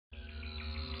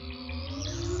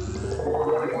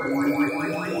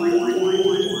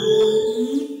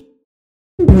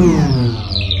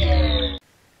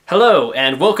Hello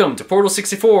and welcome to Portal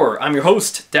 64. I'm your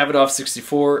host,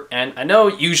 Davidoff64, and I know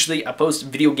usually I post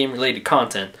video game related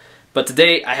content, but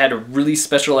today I had a really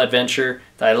special adventure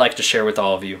that I'd like to share with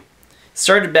all of you. It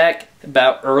started back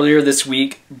about earlier this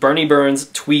week. Burnie Burns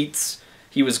tweets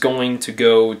he was going to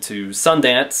go to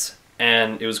Sundance,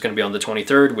 and it was going to be on the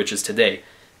 23rd, which is today.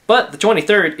 But the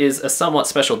 23rd is a somewhat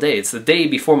special day. It's the day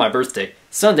before my birthday.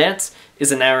 Sundance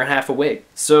is an hour and a half away,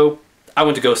 so I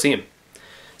went to go see him.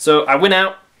 So I went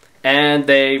out, and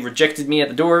they rejected me at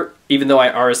the door, even though I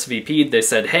RSVP'd. They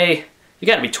said, hey, you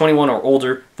gotta be 21 or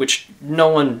older, which no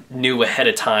one knew ahead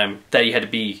of time that you had to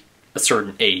be a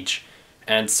certain age.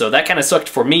 And so that kind of sucked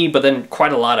for me, but then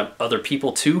quite a lot of other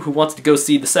people too who wanted to go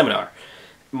see the seminar.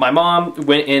 My mom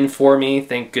went in for me,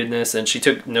 thank goodness, and she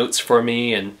took notes for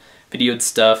me and videoed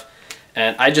stuff.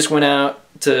 And I just went out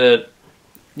to,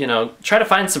 you know, try to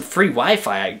find some free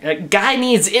Wi-Fi. A guy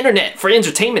needs internet for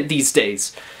entertainment these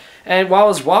days. And while I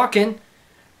was walking,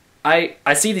 I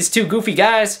see these two goofy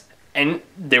guys, and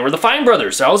they were the Fine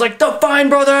Brothers. So I was like, the Fine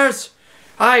Brothers!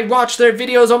 I watch their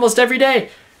videos almost every day.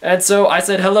 And so I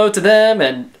said hello to them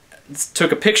and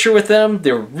took a picture with them.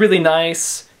 They were really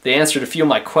nice. They answered a few of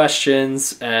my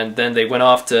questions, and then they went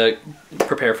off to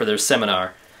prepare for their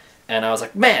seminar. And I was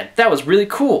like, man, that was really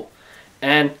cool.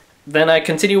 And then I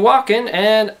continued walking,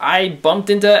 and I bumped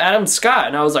into Adam Scott,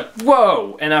 and I was like,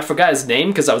 whoa! And I forgot his name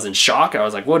because I was in shock. I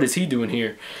was like, what is he doing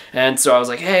here? And so I was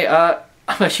like, hey,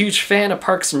 I'm a huge fan of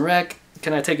Parks and Rec.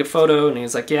 Can I take a photo? And he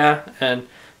was like, yeah. And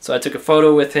so I took a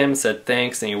photo with him, said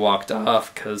thanks, and he walked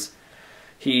off because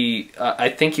I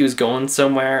think he was going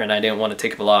somewhere, and I didn't want to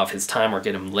take up a lot of his time or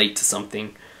get him late to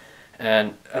something.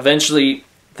 And eventually,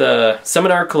 the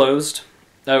seminar closed,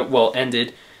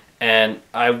 ended. And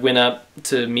I went up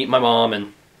to meet my mom,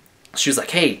 and she was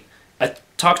like, hey, I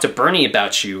talked to Burnie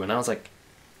about you. And I was like,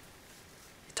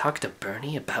 you talked to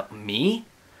Burnie about me?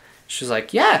 She was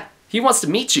like, yeah, he wants to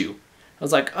meet you. I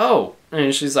was like, oh.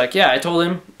 And she's like, yeah, I told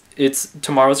him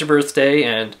tomorrow's your birthday,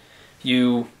 and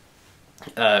you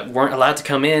weren't allowed to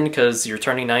come in because you're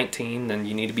turning 19 and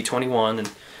you need to be 21. And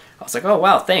I was like, oh,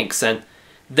 wow, thanks. And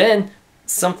then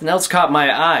something else caught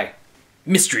my eye.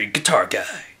 Mystery Guitar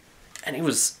Guy. And it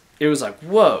was like,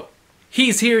 whoa,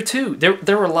 he's here too.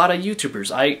 There were a lot of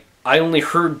YouTubers. I only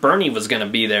heard Burnie was gonna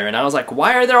be there, and I was like,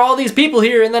 why are there all these people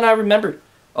here? And then I remembered,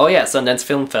 oh yeah, Sundance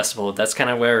Film Festival. That's kind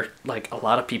of where like a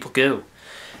lot of people go.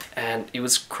 And it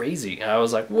was crazy. I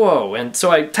was like, whoa. And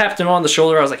so I tapped him on the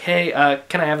shoulder. I was like, hey,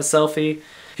 can I have a selfie?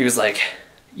 He was like,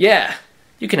 yeah,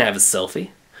 you can have a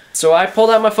selfie. So I pulled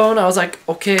out my phone. I was like,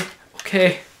 okay,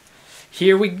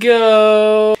 here we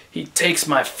go. He takes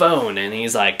my phone and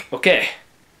he's like, okay,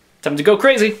 time to go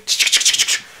crazy.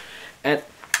 And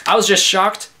I was just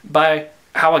shocked by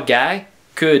how a guy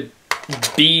could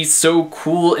be so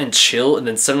cool and chill and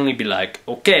then suddenly be like,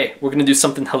 okay, we're gonna do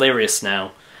something hilarious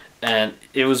now. And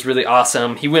it was really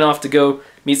awesome. He went off to go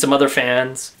meet some other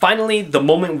fans. Finally, the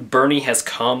moment with Burnie has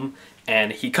come,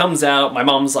 and he comes out. My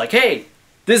mom's like, hey,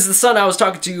 this is the son I was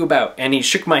talking to you about. And he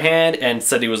shook my hand and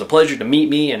said it was a pleasure to meet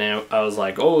me. And I was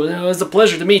like, oh, it was a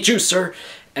pleasure to meet you, sir.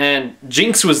 And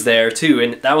Jinx was there too,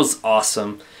 and that was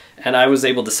awesome. And I was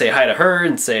able to say hi to her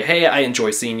and say, hey, I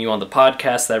enjoy seeing you on the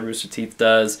podcast that Rooster Teeth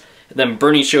does. And then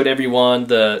Burnie showed everyone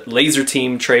the Laser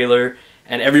Team trailer,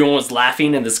 and everyone was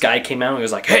laughing, and this guy came out and he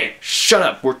was like, hey, shut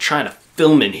up, we're trying to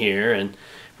film in here. And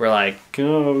we're like,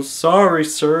 oh, sorry,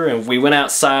 sir. And we went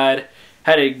outside,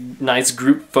 had a nice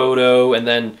group photo, and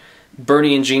then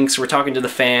Burnie and Jinx were talking to the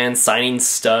fans, signing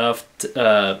stuff,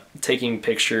 taking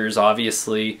pictures,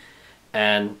 obviously.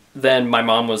 And then my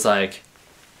mom was like,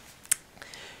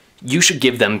 you should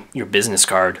give them your business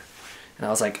card. And I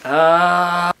was like,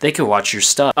 they could watch your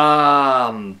stuff.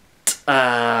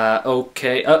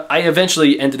 Okay. I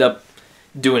eventually ended up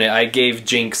doing it. I gave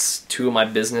Jinx 2 of my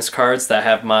business cards that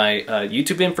have my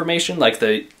YouTube information, like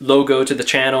the logo to the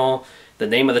channel, the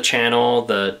name of the channel,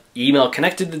 the email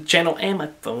connected to the channel, and my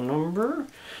phone number.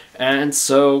 And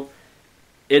so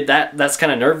that's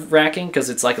kind of nerve-wracking because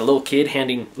it's like a little kid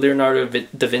handing Leonardo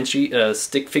da Vinci a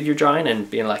stick figure drawing and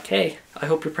being like, hey, I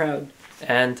hope you're proud.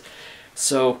 And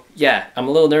so, yeah, I'm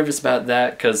a little nervous about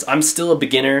that because I'm still a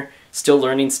beginner, still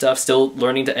learning stuff, still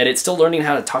learning to edit, still learning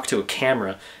how to talk to a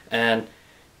camera. And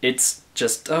it's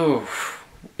just, oh,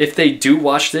 if they do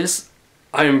watch this,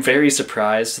 I am very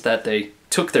surprised that they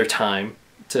took their time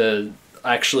to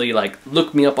actually like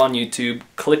look me up on YouTube,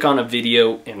 click on a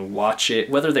video and watch it.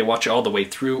 Whether they watch it all the way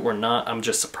through or not, I'm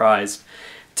just surprised.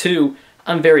 2,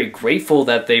 I'm very grateful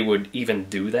that they would even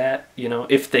do that, you know,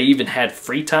 if they even had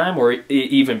free time or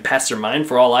even passed their mind.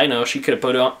 For all I know, she could have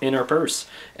put it in her purse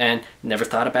and never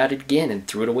thought about it again and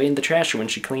threw it away in the trash when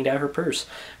she cleaned out her purse.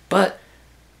 But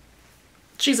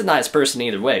she's a nice person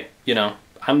either way, you know.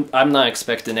 I'm not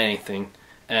expecting anything.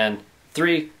 And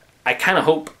 3, I kind of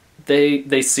hope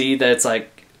they see that it's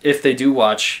like, if they do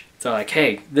watch, they're like,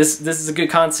 hey, this is a good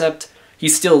concept.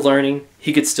 He's still learning.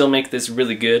 He could still make this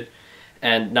really good.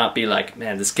 And not be like,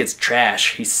 man, this kid's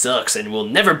trash. He sucks and will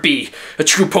never be a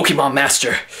true Pokemon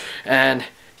master. And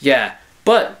yeah,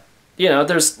 but you know,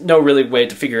 there's no really way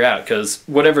to figure out, because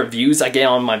whatever views I get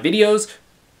on my videos,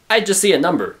 I just see a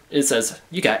number. It says,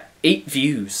 you got 8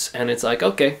 views. And it's like,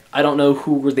 okay, I don't know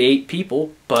who were the 8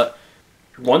 people, but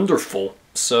wonderful.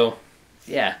 So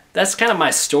yeah, that's kind of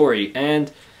my story.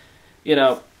 And you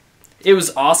know, it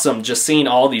was awesome just seeing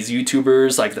all these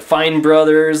YouTubers like the Fine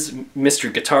Brothers,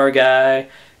 Mr. Guitar Guy,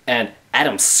 and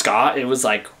Adam Scott. It was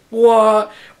like,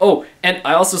 what? Oh, and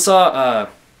I also saw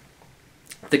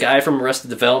the guy from Arrested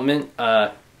Development,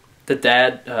 the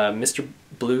dad, Mr.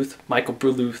 Bluth, Michael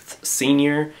Bluth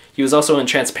Sr. He was also in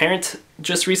Transparent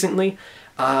just recently.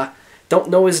 Don't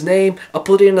know his name. I'll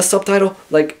put it in the subtitle,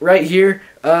 like right here.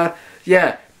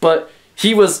 Yeah, but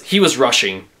he was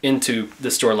rushing into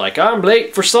the store like, I'm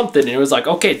late for something, and it was like,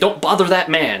 okay, don't bother that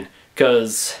man,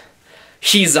 because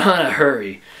he's on a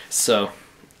hurry. So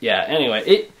yeah,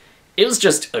 anyway, it was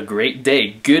just a great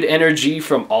day. Good energy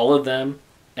from all of them,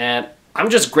 and I'm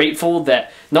just grateful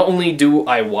that not only do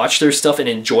I watch their stuff and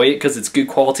enjoy it because it's good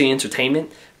quality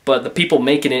entertainment, but the people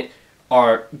making it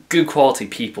are good quality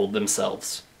people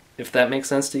themselves, if that makes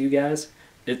sense to you guys.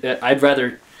 I'd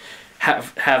rather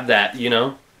have that, you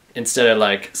know, instead of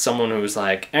like someone who's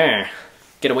like,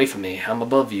 get away from me, I'm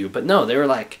above you. But no, they were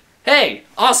like, hey,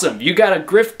 awesome, you got a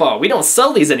Griff ball. We don't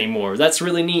sell these anymore. That's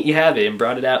really neat you have it, and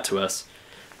brought it out to us.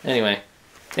 Anyway,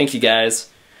 thank you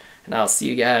guys, and I'll see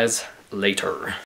you guys later.